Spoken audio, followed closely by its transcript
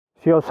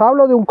Si os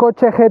hablo de un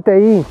coche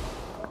GTI,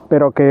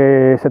 pero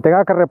que se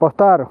tenga que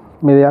repostar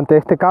mediante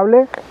este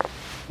cable,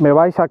 ¿me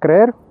vais a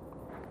creer?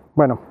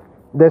 Bueno,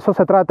 de eso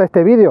se trata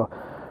este vídeo.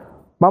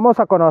 Vamos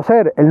a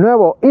conocer el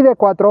nuevo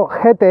ID.4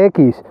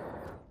 GTX,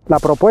 la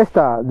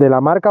propuesta de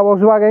la marca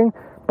Volkswagen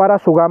para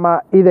su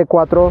gama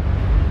ID.4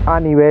 a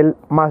nivel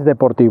más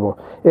deportivo.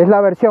 Es la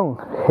versión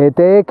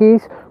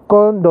GTX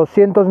con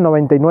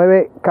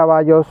 299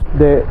 caballos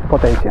de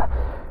potencia.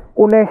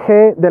 Un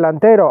eje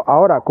delantero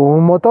ahora con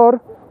un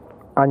motor,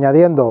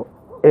 añadiendo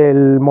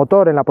el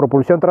motor en la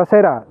propulsión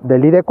trasera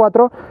del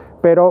ID.4,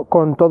 pero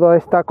con toda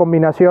esta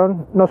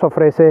combinación nos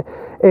ofrece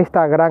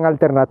esta gran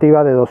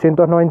alternativa de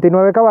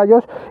 299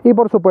 caballos y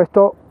por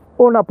supuesto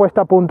una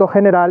puesta a punto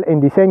general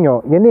en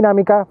diseño y en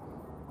dinámica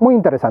muy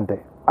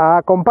interesante.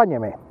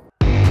 Acompáñeme.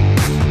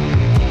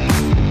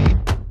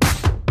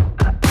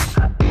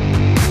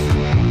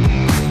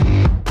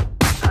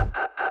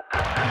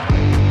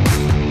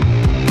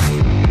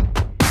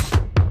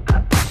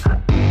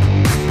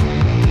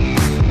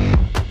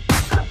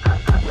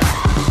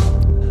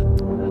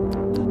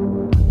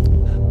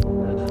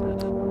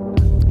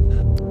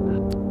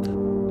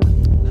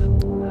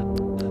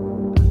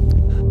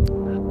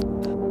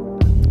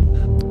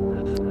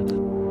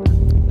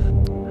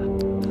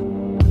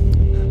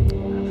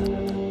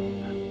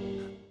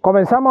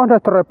 Comenzamos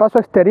nuestro repaso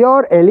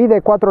exterior. El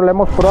ID.4 lo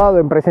hemos probado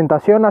en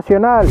presentación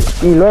nacional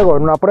y luego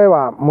en una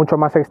prueba mucho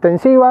más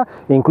extensiva,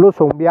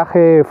 incluso un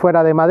viaje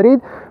fuera de Madrid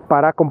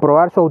para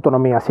comprobar su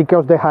autonomía. Así que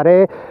os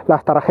dejaré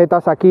las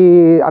tarjetas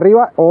aquí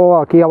arriba o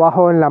aquí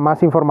abajo en la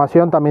más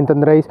información también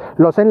tendréis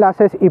los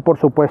enlaces y por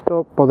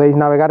supuesto podéis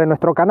navegar en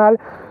nuestro canal,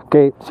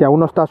 que si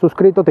aún no estás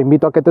suscrito te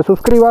invito a que te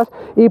suscribas,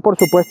 y por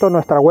supuesto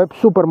nuestra web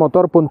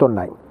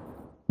SuperMotor.Online.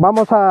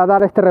 Vamos a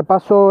dar este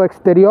repaso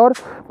exterior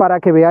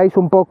para que veáis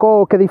un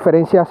poco qué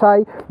diferencias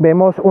hay.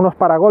 Vemos unos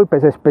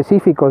paragolpes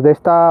específicos de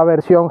esta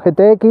versión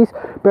GTX,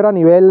 pero a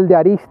nivel de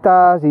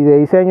aristas y de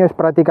diseño es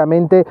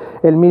prácticamente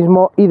el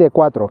mismo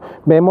ID.4.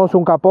 Vemos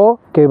un capó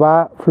que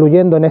va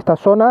fluyendo en esta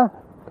zona,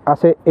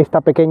 hace esta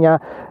pequeña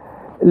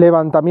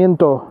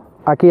levantamiento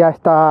aquí a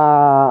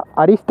esta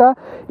arista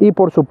y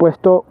por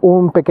supuesto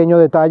un pequeño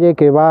detalle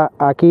que va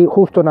aquí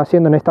justo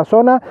naciendo en esta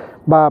zona,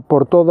 va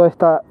por todas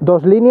estas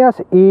dos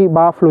líneas y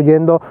va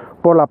fluyendo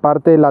por la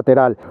parte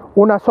lateral.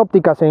 Unas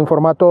ópticas en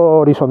formato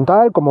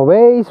horizontal, como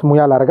veis, muy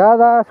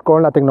alargadas,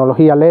 con la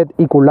tecnología LED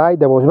IQ Light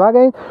de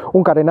Volkswagen,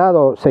 un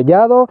carenado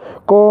sellado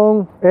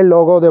con el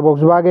logo de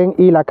Volkswagen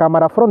y la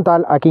cámara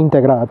frontal aquí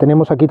integrada.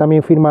 Tenemos aquí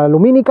también firma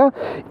lumínica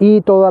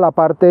y toda la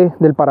parte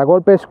del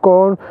paragolpes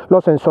con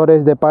los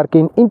sensores de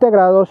parking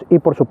integrados y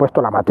por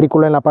supuesto la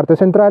matrícula en la parte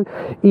central,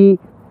 y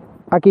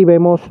aquí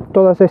vemos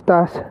todas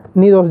estas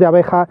nidos de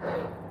abeja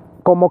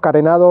como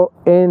carenado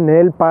en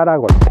el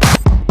paragolpes.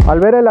 Al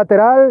ver el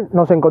lateral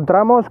nos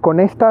encontramos con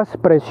estas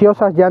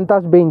preciosas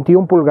llantas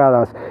 21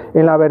 pulgadas.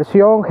 En la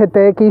versión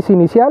GTX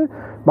inicial,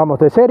 vamos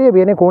de serie,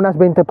 viene con unas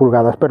 20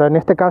 pulgadas, pero en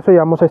este caso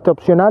llevamos este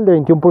opcional de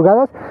 21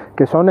 pulgadas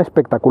que son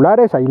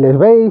espectaculares. Ahí les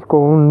veis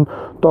con un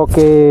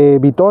toque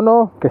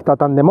bitono que está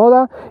tan de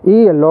moda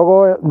y el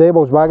logo de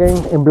Volkswagen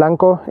en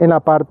blanco en la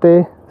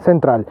parte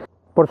central.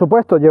 Por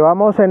supuesto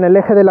llevamos en el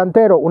eje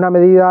delantero una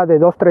medida de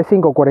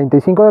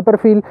 235/45 de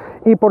perfil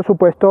y por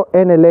supuesto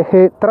en el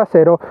eje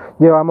trasero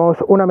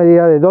llevamos una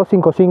medida de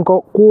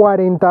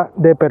 255/40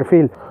 de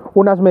perfil.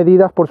 Unas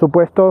medidas por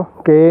supuesto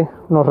que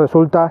nos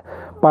resulta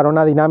para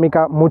una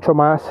dinámica mucho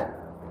más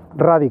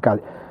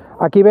radical.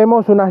 Aquí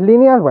vemos unas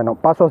líneas, bueno,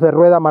 pasos de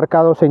rueda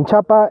marcados en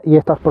chapa y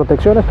estas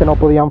protecciones que no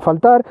podían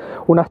faltar,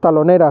 unas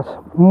taloneras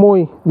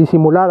muy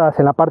disimuladas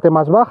en la parte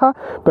más baja,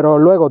 pero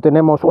luego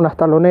tenemos unas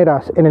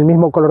taloneras en el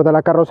mismo color de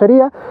la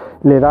carrocería,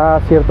 le da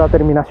cierta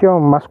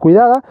terminación más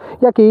cuidada,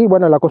 y aquí,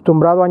 bueno, el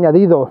acostumbrado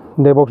añadido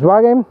de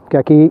Volkswagen, que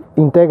aquí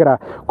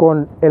integra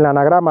con el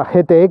anagrama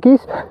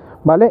GTX,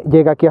 ¿vale?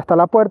 Llega aquí hasta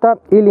la puerta,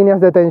 y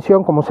líneas de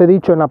tensión, como os he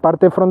dicho, en la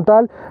parte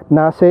frontal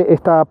nace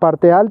esta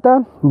parte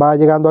alta, va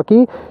llegando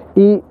aquí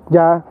y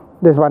ya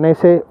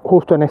desvanece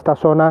justo en esta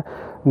zona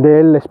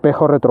del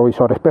espejo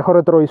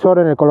retrovisor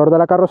en el color de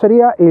la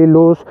carrocería y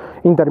luz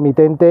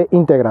intermitente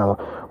integrado.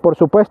 Por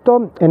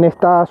supuesto en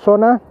esta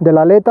zona de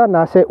la aleta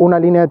nace una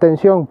línea de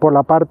tensión por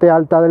la parte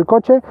alta del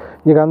coche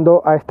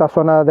llegando a esta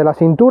zona de la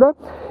cintura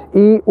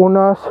y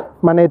unas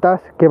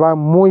manetas que van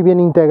muy bien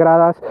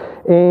integradas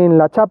en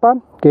la chapa,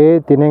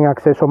 que tienen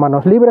acceso a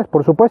manos libres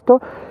por supuesto,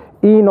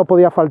 y no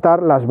podía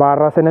faltar las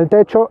barras en el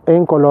techo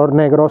en color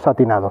negro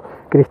satinado.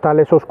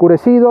 Cristales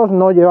oscurecidos,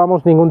 no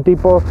llevamos ningún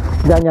tipo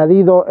de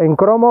añadido en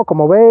cromo,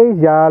 como veis,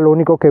 ya lo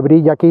único que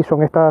brilla aquí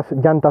son estas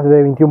llantas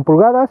de 21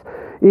 pulgadas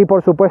y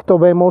por supuesto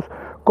vemos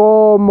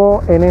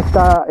como en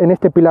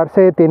este pilar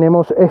C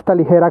tenemos esta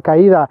ligera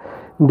caída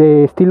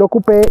de estilo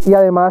coupé y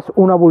además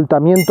un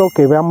abultamiento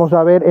que vamos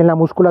a ver en la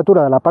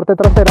musculatura de la parte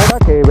trasera,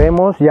 que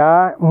vemos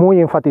ya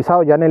muy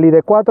enfatizado ya en el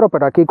ID.4,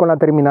 pero aquí con la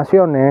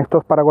terminación en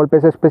estos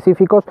paragolpes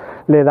específicos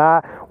le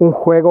da un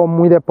juego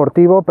muy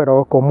deportivo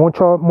pero con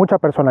mucha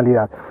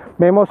personalidad.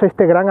 Vemos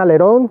este gran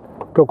alerón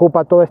que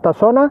ocupa toda esta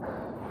zona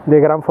de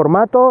gran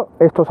formato,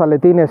 estos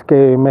aletines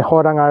que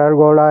mejoran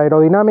algo la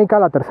aerodinámica,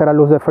 la tercera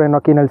luz de freno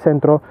aquí en el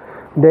centro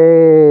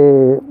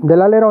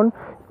del alerón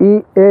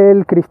y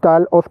el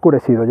cristal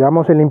oscurecido.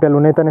 Llevamos el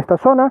limpialuneta en esta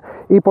zona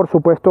y por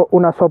supuesto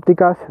unas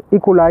ópticas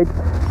EcoLight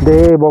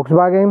de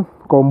Volkswagen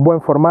con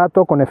buen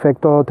formato, con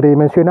efecto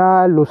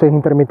tridimensional, luces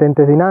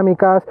intermitentes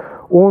dinámicas,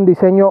 un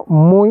diseño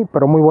muy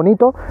pero muy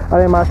bonito,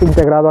 además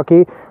integrado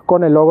aquí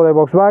con el logo de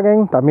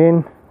Volkswagen,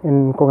 también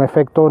con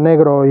efecto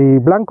negro y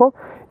blanco,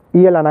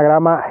 y el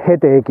anagrama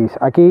GTX.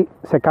 Aquí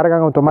se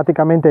cargan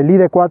automáticamente el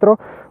ID.4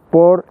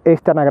 por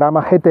este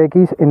anagrama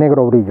GTX en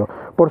negro brillo.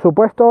 Por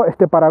supuesto,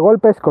 este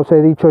paragolpes que os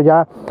he dicho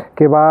ya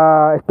que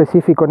va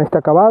específico en este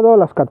acabado,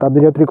 los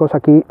catadiótricos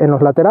aquí en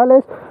los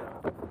laterales,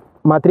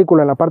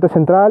 matrícula en la parte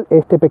central,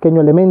 este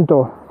pequeño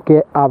elemento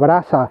que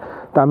abraza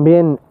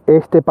también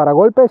este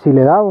paragolpes y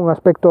le da un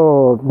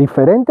aspecto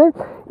diferente,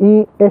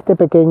 y este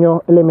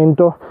pequeño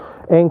elemento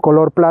en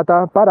color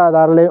plata para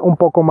darle un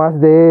poco más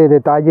de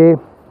detalle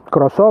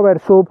crossover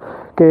sub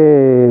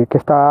que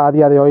está a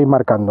día de hoy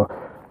marcando.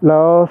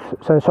 Los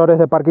sensores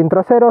de parking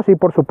traseros y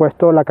por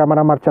supuesto la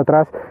cámara marcha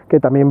atrás que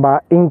también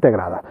va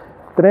integrada.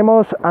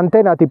 Tenemos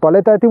antena tipo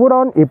aleta de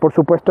tiburón y por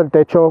supuesto el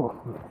techo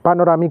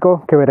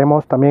panorámico que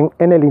veremos también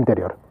en el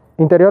interior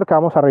que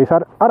vamos a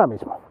revisar ahora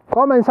mismo.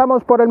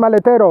 Comenzamos por el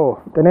maletero.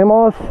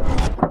 Tenemos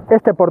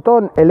este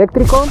portón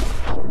eléctrico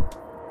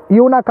y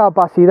una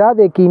capacidad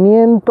de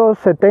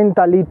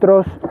 570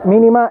 litros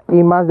mínima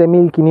y más de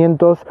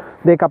 1500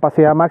 de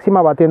capacidad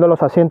máxima, batiendo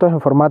los asientos en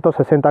formato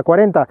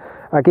 60-40.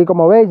 Aquí,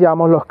 como veis,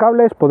 llevamos los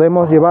cables,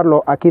 podemos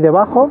llevarlo aquí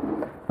debajo,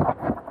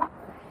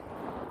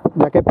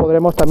 ya que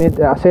podremos también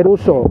hacer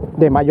uso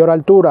de mayor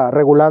altura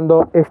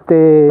regulando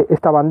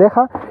esta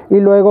bandeja, y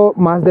luego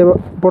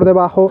por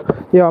debajo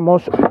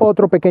llevamos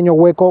otro pequeño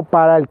hueco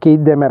para el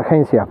kit de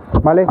emergencia,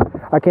 ¿vale?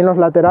 Aquí en los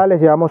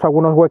laterales llevamos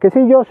algunos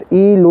huequecillos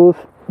y luz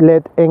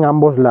LED en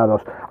ambos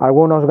lados,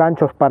 algunos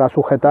ganchos para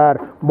sujetar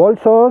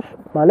bolsos,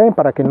 ¿vale?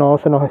 Para que no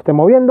se nos esté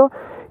moviendo,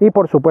 y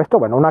por supuesto,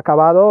 bueno, un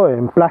acabado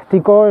en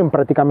plástico en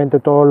prácticamente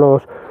todos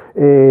los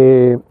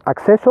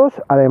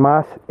accesos.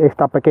 Además,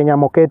 esta pequeña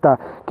moqueta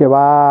que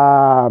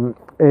va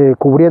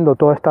cubriendo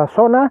toda esta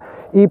zona,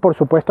 y por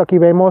supuesto aquí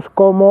vemos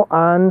cómo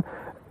han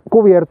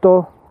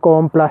cubierto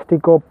con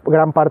plástico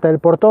gran parte del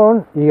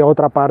portón, y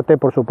otra parte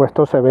por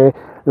supuesto se ve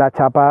la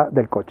chapa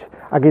del coche.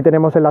 Aquí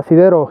tenemos el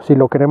asidero si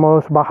lo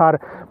queremos bajar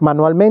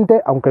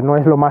manualmente, aunque no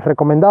es lo más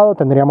recomendado,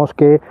 tendríamos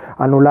que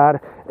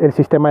anular el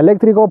sistema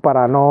eléctrico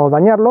para no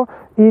dañarlo,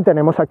 y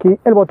tenemos aquí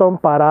el botón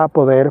para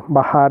poder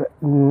bajar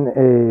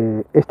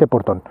este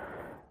portón.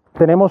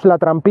 Tenemos la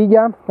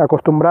trampilla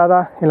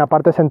acostumbrada en la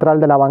parte central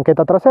de la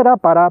banqueta trasera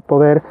para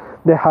poder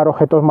dejar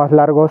objetos más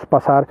largos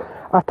pasar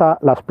hasta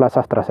las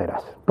plazas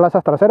traseras.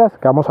 Plazas traseras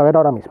que vamos a ver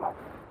ahora mismo.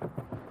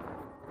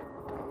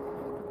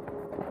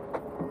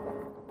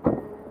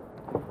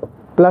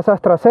 Plazas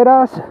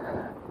traseras,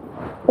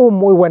 un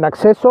muy buen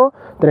acceso,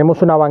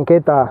 tenemos una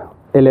banqueta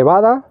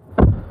elevada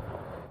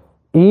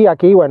y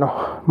aquí, bueno,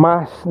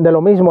 más de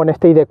lo mismo en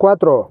este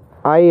ID.4.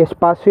 Hay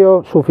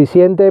espacio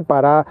suficiente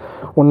para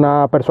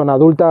una persona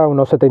adulta,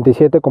 unos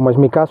 77 como es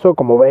mi caso.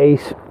 Como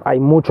veis, hay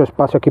mucho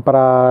espacio aquí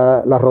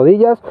para las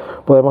rodillas,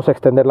 podemos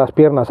extender las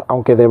piernas,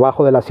 aunque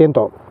debajo del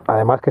asiento,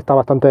 además que está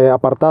bastante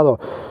apartado,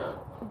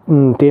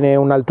 tiene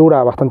una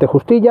altura bastante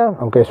justilla,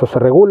 aunque eso se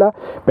regula,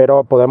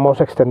 pero podemos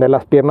extender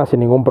las piernas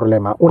sin ningún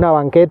problema. Una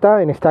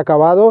banqueta en este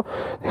acabado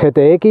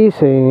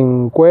GTX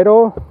en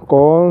cuero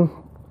con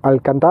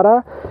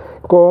alcántara,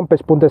 con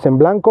pespuntes en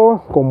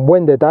blanco, con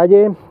buen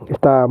detalle,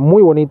 está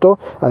muy bonito.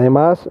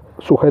 Además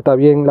sujeta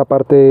bien la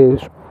parte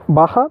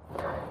baja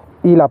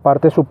y la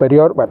parte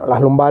superior, bueno,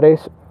 las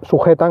lumbares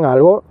sujetan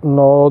algo,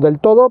 no del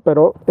todo,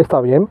 pero está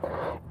bien,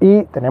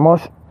 y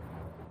tenemos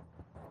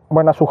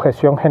buena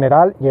sujeción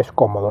general y es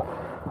cómodo.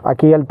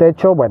 Aquí el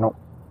techo, bueno,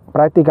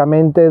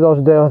 prácticamente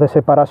 2 dedos de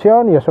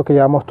separación, y eso que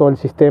llevamos todo el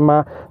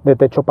sistema de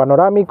techo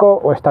panorámico,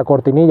 o esta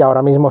cortinilla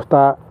ahora mismo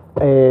está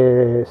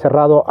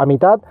cerrado a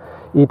mitad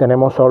y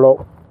tenemos solo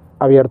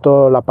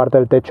abierto la parte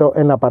del techo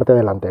en la parte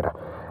delantera.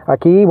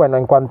 Aquí, bueno,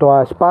 en cuanto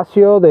a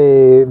espacio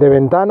de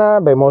ventana,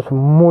 vemos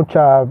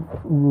mucha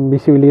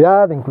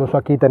visibilidad. Incluso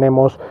aquí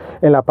tenemos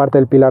en la parte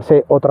del pilar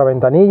C otra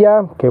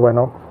ventanilla que,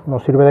 bueno,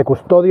 nos sirve de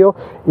custodio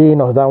y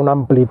nos da una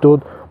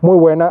amplitud muy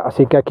buena,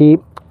 así que aquí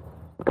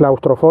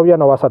claustrofobia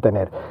no vas a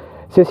tener.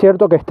 Sí es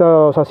cierto que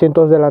estos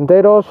asientos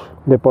delanteros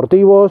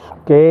deportivos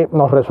que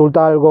nos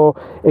resulta algo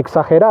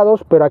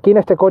exagerados, pero aquí en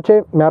este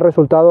coche me ha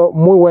resultado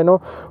muy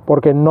bueno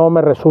porque no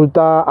me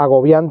resulta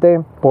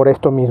agobiante por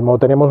esto mismo.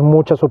 Tenemos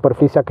mucha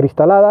superficie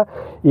acristalada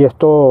y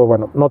esto,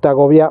 bueno, no te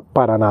agobia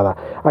para nada.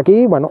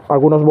 Aquí, bueno,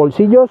 algunos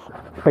bolsillos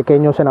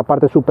pequeños en la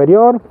parte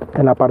superior,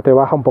 en la parte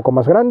baja un poco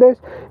más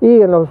grandes,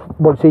 y en los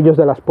bolsillos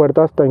de las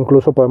puertas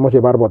incluso podemos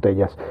llevar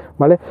botellas,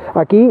 ¿vale?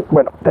 Aquí,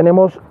 bueno,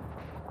 tenemos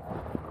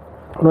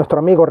nuestro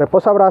amigo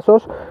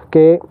reposabrazos,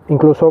 que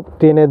incluso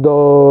tiene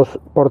 2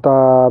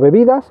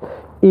 portabebidas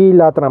y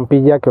la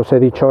trampilla que os he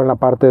dicho en la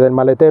parte del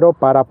maletero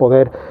para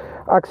poder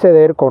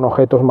acceder con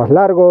objetos más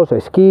largos,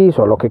 esquís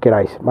o lo que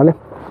queráis, ¿vale?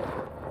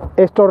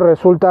 Esto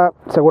resulta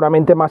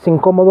seguramente más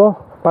incómodo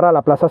para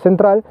la plaza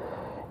central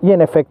y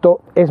en efecto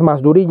es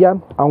más durilla,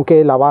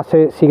 aunque la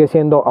base sigue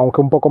siendo,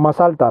 aunque un poco más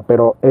alta,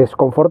 pero es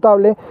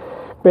confortable.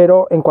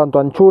 Pero en cuanto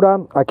a anchura,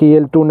 aquí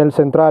el túnel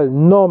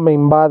central no me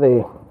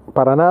invade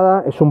para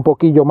nada, es un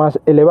poquillo más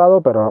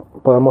elevado, pero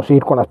podemos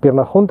ir con las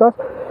piernas juntas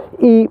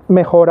y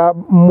mejora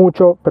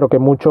mucho, pero que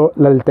mucho,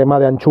 el tema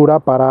de anchura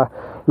para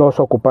los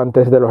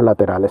ocupantes de los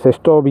laterales.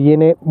 Esto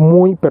viene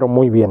muy, pero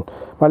muy bien,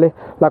 ¿vale?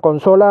 La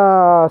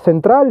consola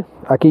central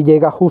aquí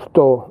llega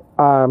justo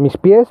a mis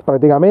pies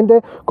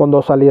prácticamente, con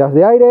 2 salidas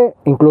de aire,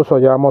 incluso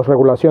llevamos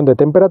regulación de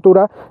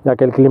temperatura, ya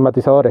que el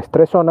climatizador es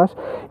 3 zonas,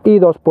 y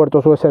 2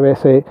 puertos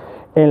USB-C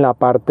en la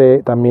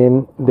parte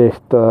también de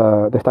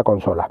esta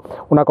consola.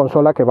 Una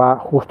consola que va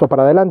justo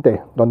para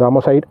adelante, donde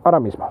vamos a ir ahora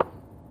mismo.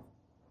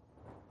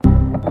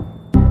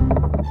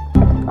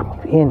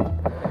 Muy bien,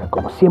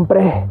 como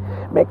siempre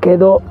me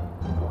quedo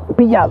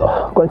pillado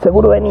con el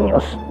seguro de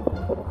niños.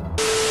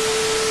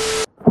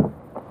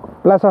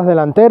 Plazas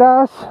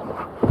delanteras.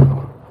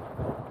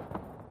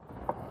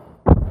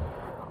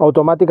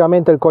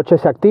 Automáticamente el coche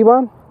se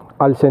activa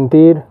al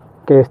sentir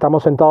que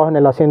estamos sentados en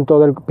el asiento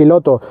del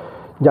piloto.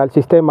 Ya el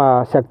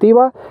sistema se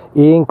activa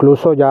e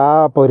incluso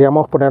ya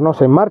podríamos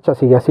ponernos en marcha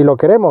si así lo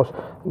queremos.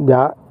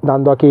 Ya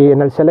dando aquí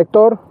en el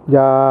selector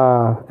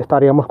ya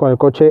estaríamos con el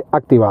coche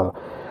activado.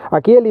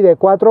 Aquí el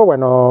ID.4,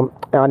 bueno,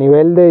 a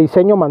nivel de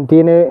diseño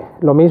mantiene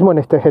lo mismo en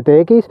este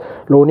GTX,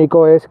 lo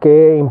único es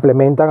que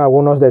implementan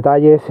algunos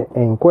detalles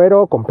en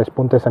cuero, con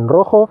pespuntes en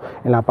rojo,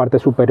 en la parte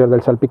superior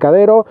del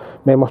salpicadero,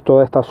 vemos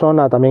toda esta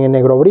zona también en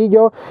negro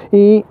brillo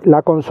y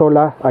la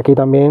consola aquí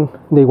también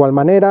de igual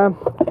manera,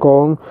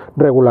 con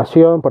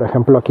regulación, por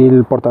ejemplo aquí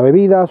el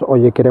portabebidas,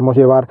 oye, queremos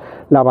llevar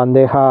la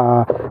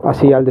bandeja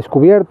así al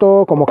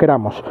descubierto, como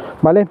queramos,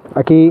 ¿vale?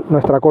 Aquí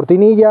nuestra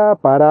cortinilla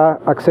para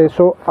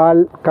acceso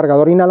al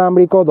cargador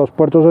inalámbrico, 2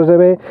 puertos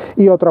USB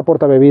y otra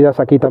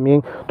portabebidas aquí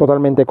también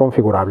totalmente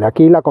configurable.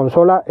 Aquí la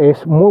consola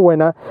es muy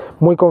buena,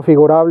 muy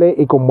configurable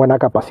y con buena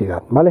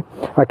capacidad, ¿vale?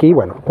 Aquí,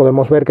 bueno,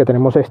 podemos ver que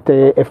tenemos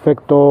este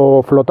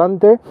efecto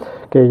flotante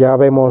que ya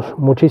vemos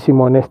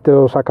muchísimo en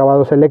estos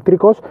acabados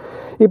eléctricos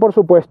y por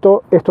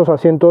supuesto estos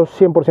asientos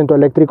 100%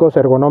 eléctricos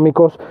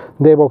ergonómicos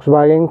de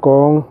Volkswagen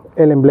con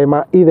el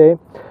emblema ID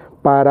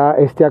para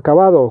este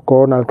acabado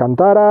con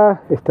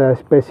alcantara, esta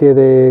especie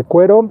de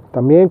cuero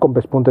también con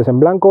pespuntes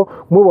en blanco,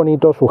 muy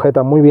bonito,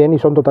 sujetan muy bien y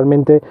son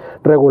totalmente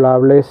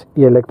regulables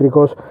y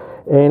eléctricos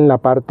en la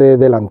parte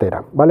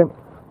delantera, ¿vale?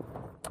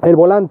 El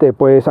volante,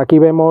 pues aquí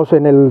vemos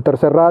en el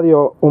tercer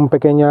radio una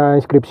pequeña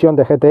inscripción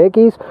de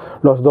GTX,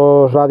 los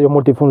 2 radios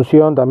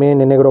multifunción también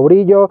en negro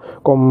brillo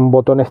con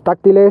botones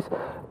táctiles,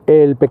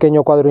 el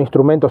pequeño cuadro de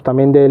instrumentos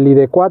también del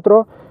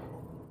ID.4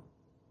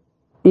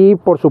 y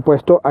por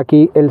supuesto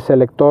aquí el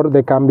selector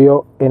de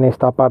cambio en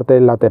esta parte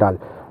lateral.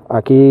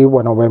 Aquí,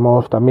 bueno,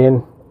 vemos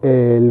también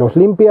los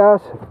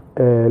limpias,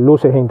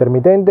 luces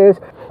intermitentes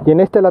y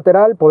en este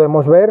lateral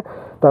podemos ver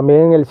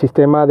también el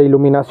sistema de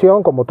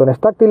iluminación con botones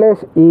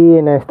táctiles y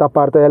en esta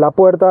parte de la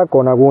puerta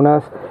con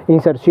algunas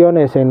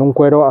inserciones en un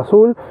cuero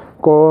azul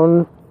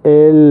con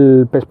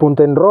el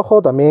pespunte en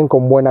rojo también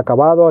con buen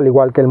acabado, al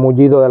igual que el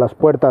mullido de las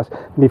puertas,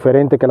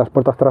 diferente que las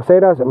puertas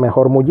traseras,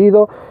 mejor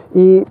mullido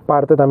y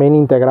parte también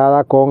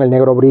integrada con el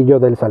negro brillo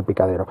del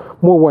salpicadero.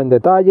 Muy buen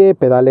detalle,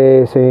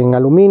 pedales en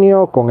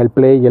aluminio con el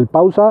play y el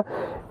pausa,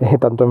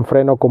 tanto en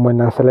freno como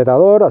en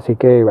acelerador, así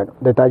que bueno,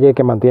 detalle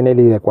que mantiene el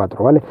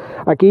ID.4, ¿vale?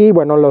 Aquí,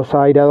 bueno, los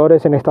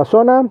aireadores en esta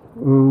zona,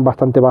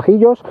 bastante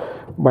bajillos,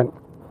 bueno,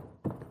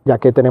 ya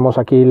que tenemos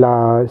aquí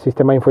el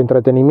sistema de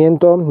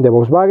infoentretenimiento de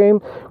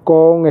Volkswagen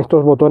con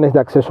estos botones de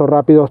acceso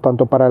rápidos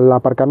tanto para el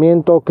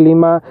aparcamiento,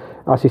 clima,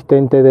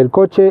 asistente del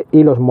coche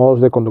y los modos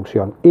de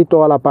conducción y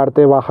toda la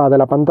parte baja de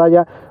la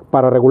pantalla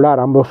para regular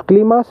ambos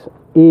climas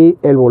y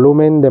el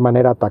volumen de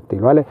manera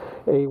táctil, ¿vale?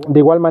 De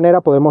igual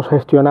manera podemos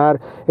gestionar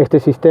este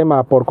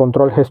sistema por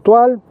control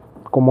gestual,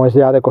 como es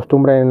ya de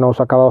costumbre en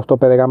los acabados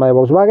tope de gama de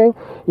Volkswagen,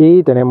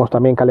 y tenemos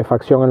también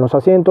calefacción en los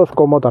asientos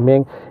como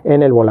también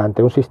en el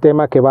volante. Un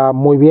sistema que va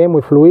muy bien,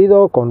 muy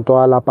fluido, con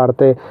toda la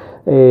parte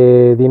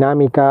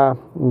dinámica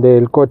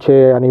del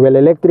coche a nivel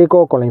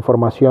eléctrico, con la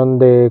información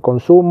de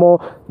consumo,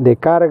 de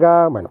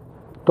carga, bueno,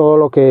 todo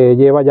lo que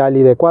lleva ya el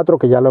ID.4,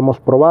 que ya lo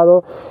hemos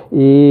probado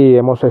y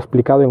hemos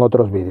explicado en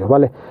otros vídeos,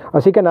 ¿vale?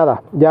 Así que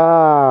nada,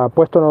 ya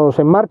puestos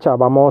en marcha,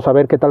 vamos a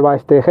ver qué tal va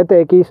este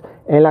GTX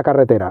en la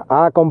carretera.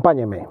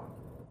 Acompáñenme.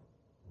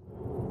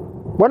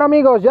 Bueno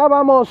amigos, ya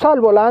vamos al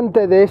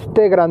volante de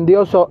este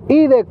grandioso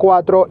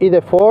ID.4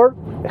 ID.4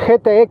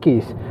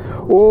 GTX,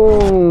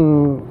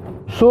 un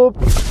sub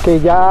que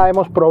ya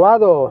hemos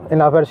probado en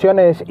las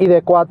versiones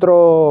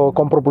ID.4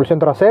 con propulsión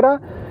trasera,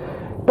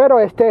 pero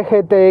este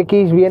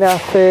GTX viene a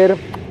ser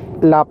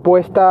la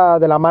apuesta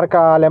de la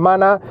marca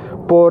alemana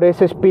por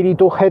ese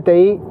espíritu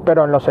GTI,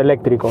 pero en los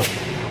eléctricos.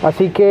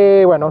 Así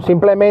que bueno,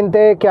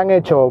 simplemente ¿qué han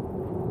hecho?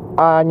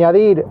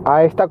 Añadir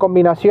a esta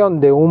combinación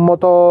de un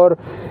motor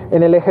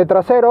en el eje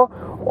trasero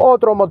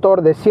otro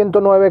motor de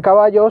 109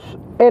 caballos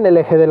en el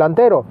eje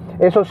delantero.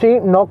 eso sí,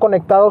 no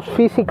conectados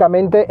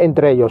físicamente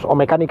entre ellos o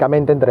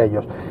mecánicamente entre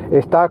ellos.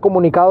 Está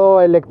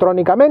comunicado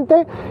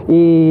electrónicamente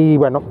y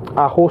bueno,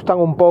 ajustan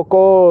un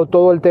poco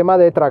todo el tema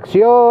de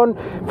tracción,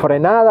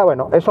 frenada,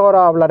 bueno, eso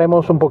ahora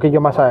hablaremos un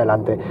poquillo más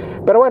adelante.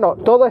 Pero bueno,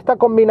 toda esta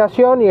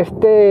combinación y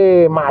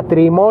este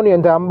matrimonio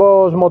entre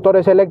ambos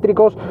motores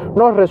eléctricos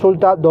nos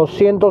resulta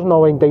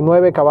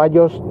 299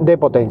 caballos de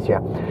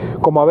potencia.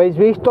 Como habéis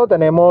visto,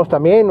 tenemos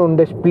también un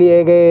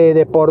despliegue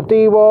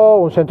deportivo,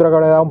 un centro de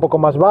gravedad un poco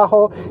más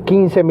bajo,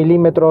 15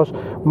 milímetros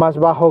más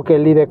bajo que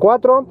el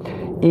ID.4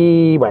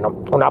 y bueno,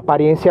 una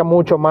apariencia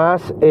mucho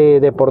más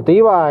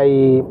deportiva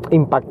e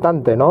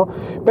impactante, ¿no?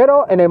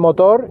 Pero en el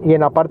motor y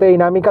en la parte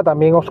dinámica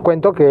también os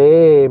cuento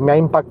que me ha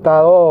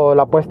impactado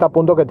la puesta a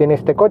punto que tiene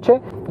este coche.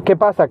 ¿Qué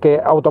pasa?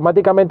 Que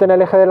automáticamente en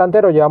el eje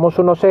delantero llevamos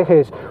unos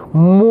ejes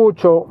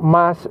mucho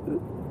más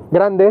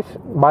grandes,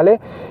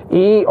 ¿vale?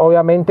 Y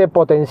obviamente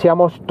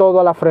potenciamos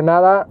toda la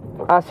frenada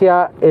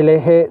hacia el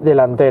eje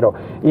delantero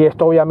y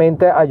esto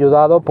obviamente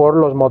ayudado por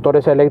los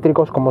motores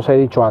eléctricos, como os he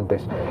dicho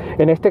antes.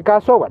 En este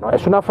caso, bueno,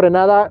 es una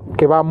frenada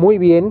que va muy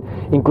bien,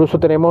 incluso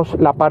tenemos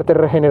la parte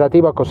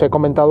regenerativa que os he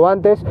comentado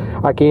antes.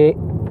 Aquí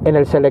en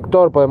el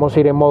selector podemos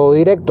ir en modo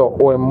directo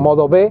o en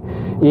modo B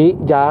y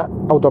ya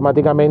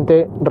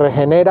automáticamente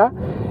regenera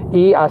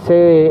y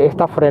hace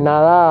esta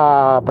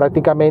frenada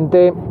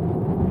prácticamente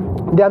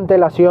de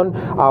antelación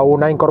a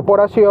una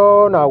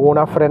incorporación, a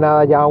una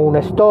frenada ya a un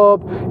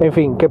stop, en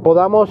fin, que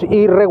podamos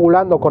ir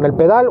regulando con el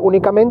pedal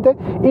únicamente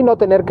y no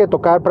tener que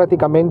tocar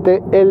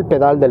prácticamente el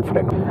pedal del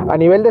freno. A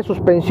nivel de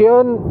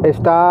suspensión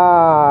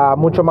está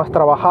mucho más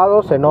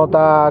trabajado, se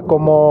nota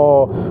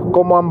cómo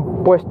han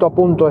puesto a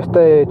punto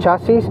este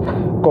chasis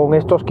con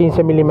estos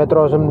 15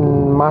 milímetros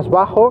más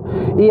bajo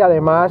y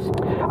además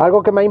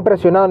algo que me ha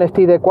impresionado en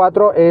este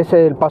ID.4 es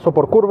el paso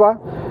por curva.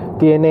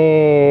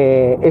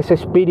 Tiene ese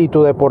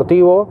espíritu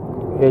deportivo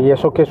y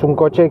eso que es un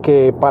coche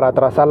que para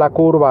trazar la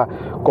curva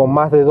con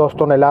más de 2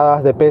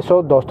 toneladas de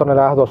peso, 2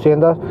 toneladas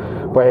 200,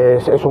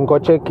 pues es un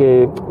coche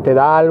que te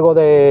da algo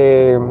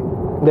de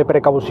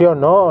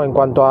precaución, ¿no? En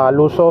cuanto al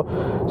uso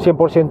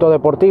 100%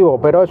 deportivo,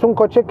 pero es un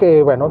coche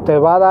que, bueno, te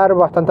va a dar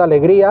bastante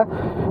alegría.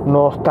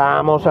 No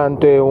estamos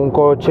ante un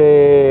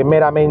coche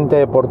meramente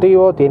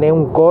deportivo, tiene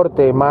un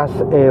corte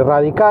más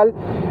radical,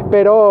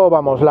 pero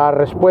vamos, la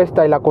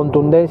respuesta y la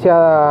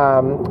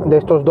contundencia de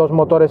estos dos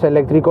motores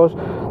eléctricos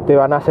te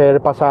van a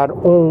hacer pasar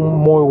un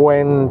muy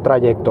buen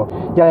trayecto.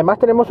 Y además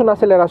tenemos una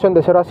aceleración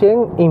de 0 a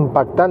 100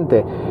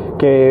 impactante,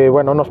 que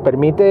bueno, nos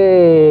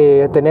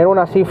permite tener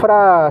unas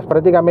cifras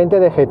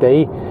prácticamente de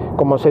GTI,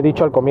 como os he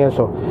dicho al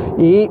comienzo.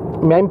 Y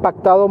me ha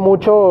impactado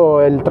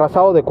mucho el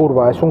trazado de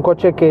curva. Es un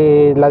coche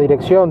que la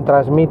dirección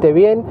transmite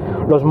bien,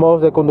 los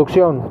modos de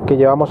conducción que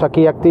llevamos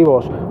aquí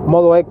activos,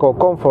 modo eco,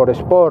 confort,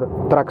 sport,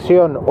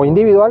 tracción o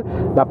individual.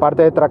 La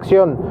parte de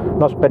tracción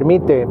nos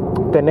permite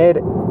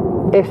tener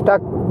esta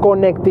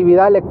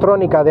conectividad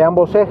electrónica de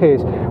ambos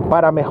ejes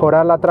para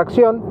mejorar la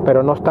tracción,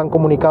 pero no están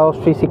comunicados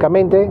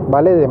físicamente,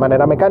 ¿vale? De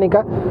manera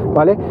mecánica,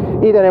 ¿vale?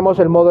 Y tenemos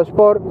el modo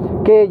Sport,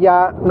 que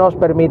ya nos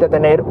permite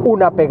tener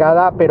una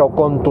pegada pero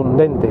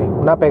contundente,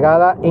 una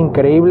pegada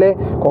increíble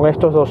con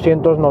estos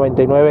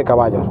 299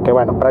 caballos, que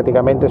bueno,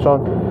 prácticamente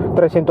son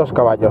 300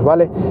 caballos,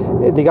 ¿vale?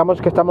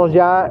 Digamos que estamos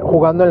ya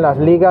jugando en las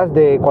ligas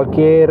de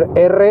cualquier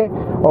R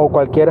o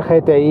cualquier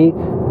GTI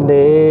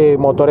de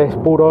motores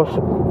puros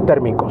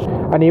térmicos.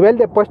 A nivel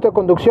de puesto de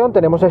conducción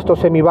tenemos estos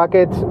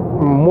semi-buckets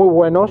muy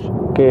buenos,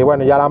 que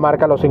bueno, ya la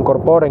marca los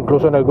incorpora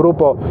incluso en el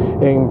grupo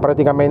en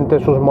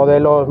prácticamente sus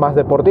modelos más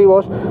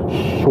deportivos.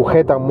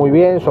 Sujetan muy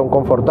bien, son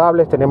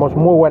confortables, tenemos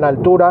muy buena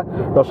altura,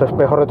 los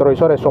espejos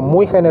retrovisores son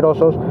muy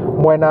generosos,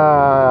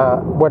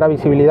 buena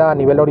visibilidad a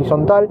nivel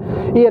horizontal,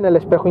 y en el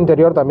espejo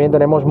interior también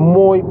tenemos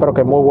muy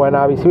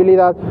buena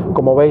visibilidad.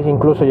 Como veis,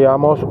 incluso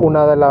llevamos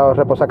una de las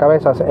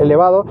reposacabezas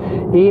elevado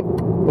y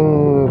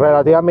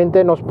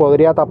relativamente nos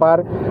podría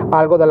tapar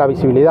algo de la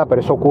visibilidad,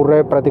 pero eso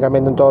ocurre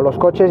prácticamente en todos los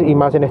coches y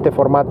más en este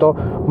formato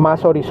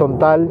más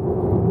horizontal,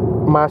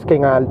 más que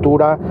en la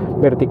altura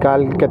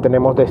vertical que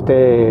tenemos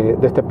de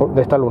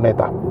esta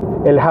luneta.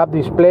 El hub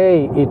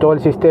display y todo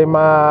el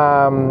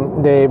sistema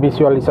de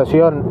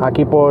visualización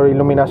aquí por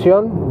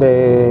iluminación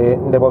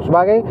de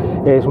Volkswagen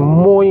es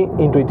muy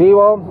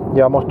intuitivo.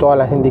 Llevamos todas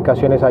las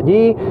indicaciones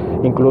allí,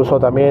 incluso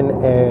también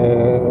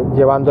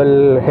llevando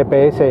el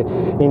GPS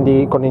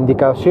con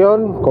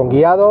indicación, con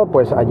guiado,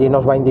 pues allí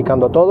nos va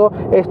indicando todo.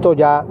 Esto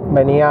ya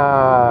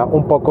venía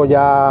un poco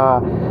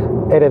ya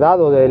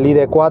heredado del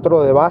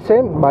ID.4 de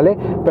base, ¿vale?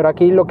 Pero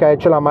aquí lo que ha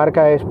hecho la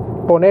marca es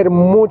poner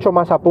mucho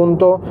más a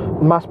punto,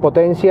 más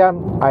potencia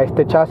a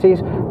este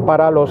chasis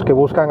para los que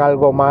buscan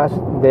algo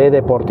más de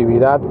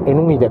deportividad en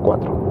un ID.4.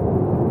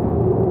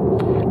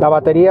 La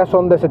batería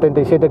son de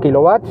 77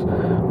 kilowatts,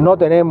 no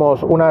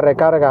tenemos una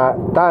recarga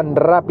tan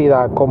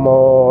rápida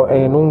como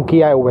en un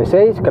Kia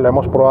EV6, que lo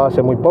hemos probado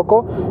hace muy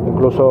poco,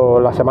 incluso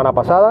la semana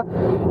pasada,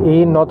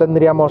 y no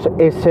tendríamos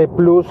ese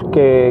plus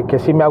que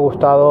sí me ha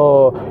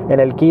gustado en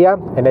el Kia,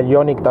 en el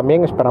Ioniq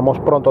también, esperamos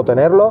pronto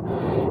tenerlo.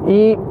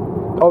 Y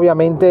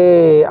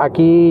obviamente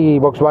aquí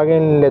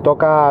Volkswagen le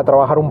toca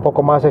trabajar un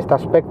poco más este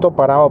aspecto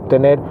para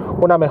obtener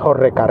una mejor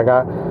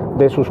recarga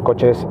de sus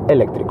coches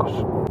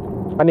eléctricos.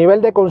 A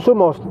nivel de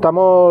consumo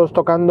estamos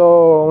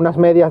tocando unas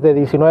medias de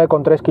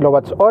 19,3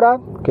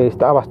 kWh, que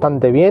está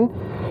bastante bien,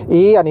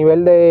 y a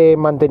nivel de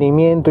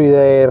mantenimiento y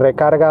de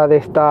recarga de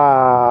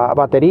esta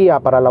batería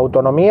para la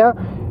autonomía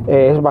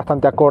es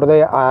bastante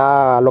acorde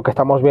a lo que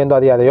estamos viendo a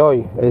día de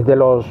hoy. Es de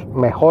los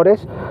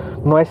mejores,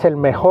 no es el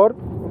mejor,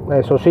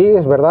 eso sí,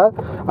 es verdad.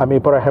 A mí,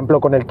 por ejemplo,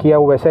 con el Kia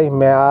V6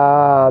 me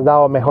ha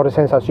dado mejor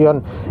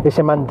sensación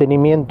ese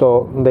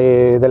mantenimiento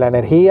de la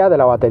energía, de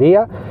la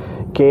batería,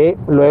 que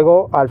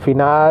luego al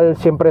final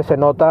siempre se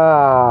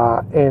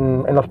nota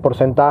en los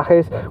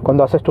porcentajes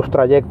cuando haces tus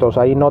trayectos.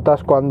 Ahí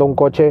notas cuando un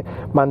coche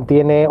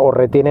mantiene o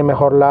retiene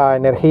mejor la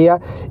energía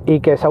y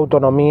que esa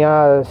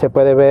autonomía se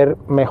puede ver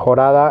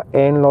mejorada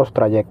en los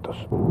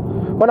trayectos.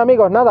 Bueno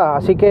amigos, nada,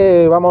 así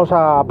que vamos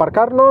a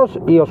aparcarnos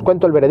y os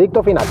cuento el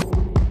veredicto final.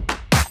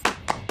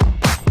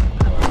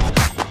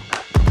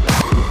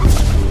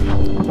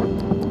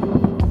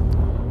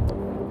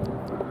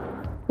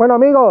 Bueno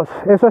amigos,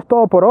 eso es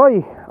todo por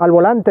hoy al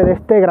volante de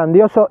este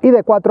grandioso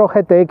ID.4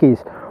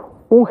 GTX,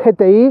 un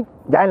GTI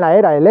ya en la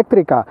era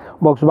eléctrica.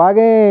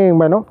 Volkswagen,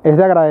 bueno, es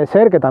de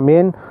agradecer que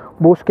también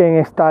busquen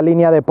esta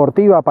línea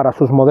deportiva para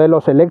sus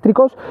modelos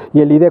eléctricos,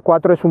 y el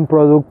ID.4 es un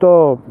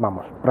producto,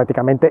 vamos,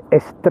 prácticamente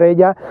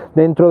estrella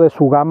dentro de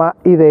su gama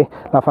ID,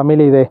 la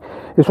familia ID.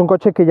 Es un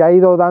coche que ya ha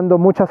ido dando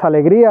muchas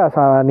alegrías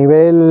a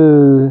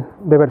nivel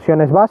de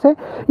versiones base,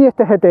 y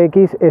este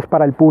GTX es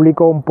para el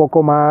público un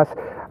poco más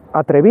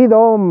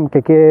atrevido,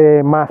 que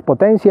quiere más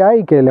potencia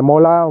y que le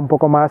mola un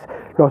poco más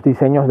los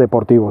diseños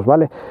deportivos,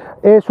 ¿vale?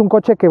 Es un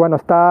coche que, bueno,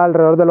 está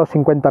alrededor de los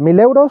 50.000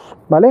 euros,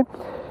 ¿vale?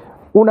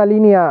 Una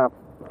línea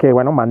que,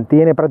 bueno,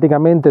 mantiene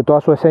prácticamente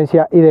toda su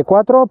esencia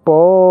ID.4,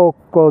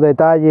 poco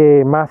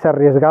detalle más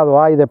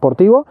arriesgado hay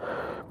deportivo,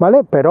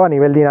 ¿vale? Pero a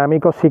nivel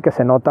dinámico sí que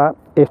se nota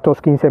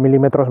estos 15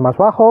 milímetros más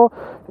bajo,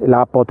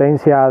 la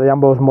potencia de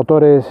ambos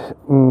motores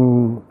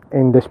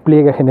en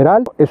despliegue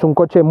general. Es un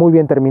coche muy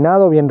bien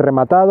terminado, bien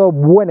rematado,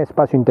 buen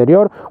espacio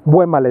interior,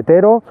 buen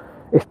maletero.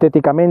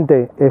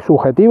 Estéticamente es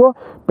subjetivo,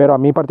 pero a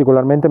mí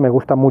particularmente me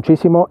gusta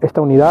muchísimo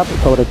esta unidad,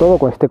 sobre todo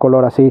con este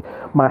color así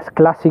más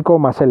clásico,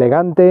 más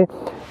elegante,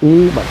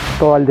 y bueno,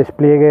 todo el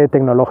despliegue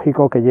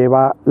tecnológico que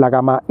lleva la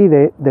gama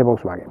ID de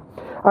Volkswagen.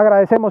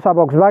 Agradecemos a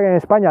Volkswagen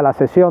España la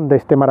cesión de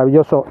este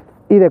maravilloso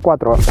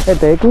ID.4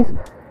 GTX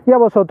y a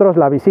vosotros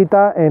la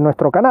visita en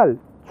nuestro canal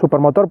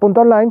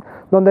SuperMotor.Online,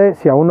 donde,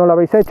 si aún no lo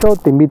habéis hecho,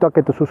 te invito a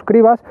que te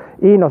suscribas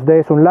y nos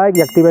des un like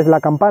y actives la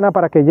campana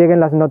para que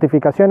lleguen las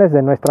notificaciones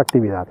de nuestra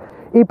actividad.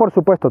 Y por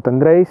supuesto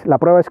tendréis la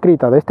prueba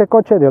escrita de este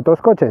coche, de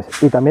otros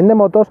coches y también de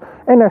motos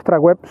en nuestra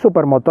web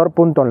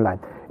SuperMotor.Online.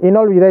 Y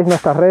no olvidéis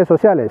nuestras redes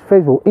sociales,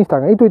 Facebook,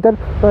 Instagram y Twitter,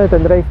 donde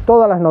tendréis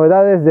todas las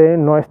novedades de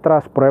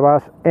nuestras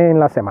pruebas en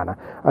la semana.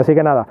 Así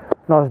que nada,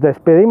 nos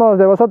despedimos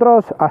de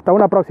vosotros, hasta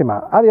una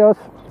próxima. Adiós.